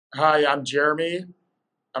Hi, I'm Jeremy.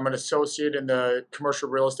 I'm an associate in the commercial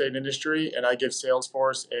real estate industry, and I give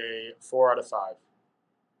Salesforce a 4 out of 5.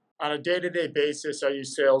 On a day-to-day basis, I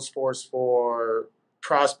use Salesforce for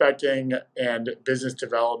prospecting and business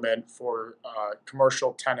development for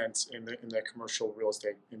commercial tenants in the commercial real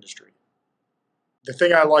estate industry. The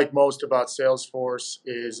thing I like most about Salesforce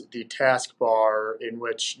is the task bar, in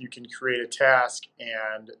which you can create a task,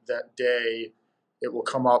 and that day it will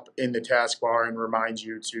come up in the task bar and remind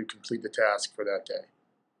you to complete the task for that day.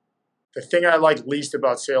 The thing I like least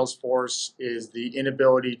about Salesforce is the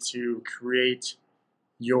inability to create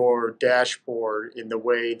your dashboard in the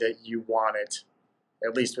way that you want it.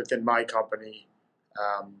 At least within my company,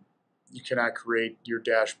 um, you cannot create your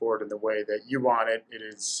dashboard in the way that you want it. It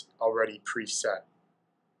is already preset.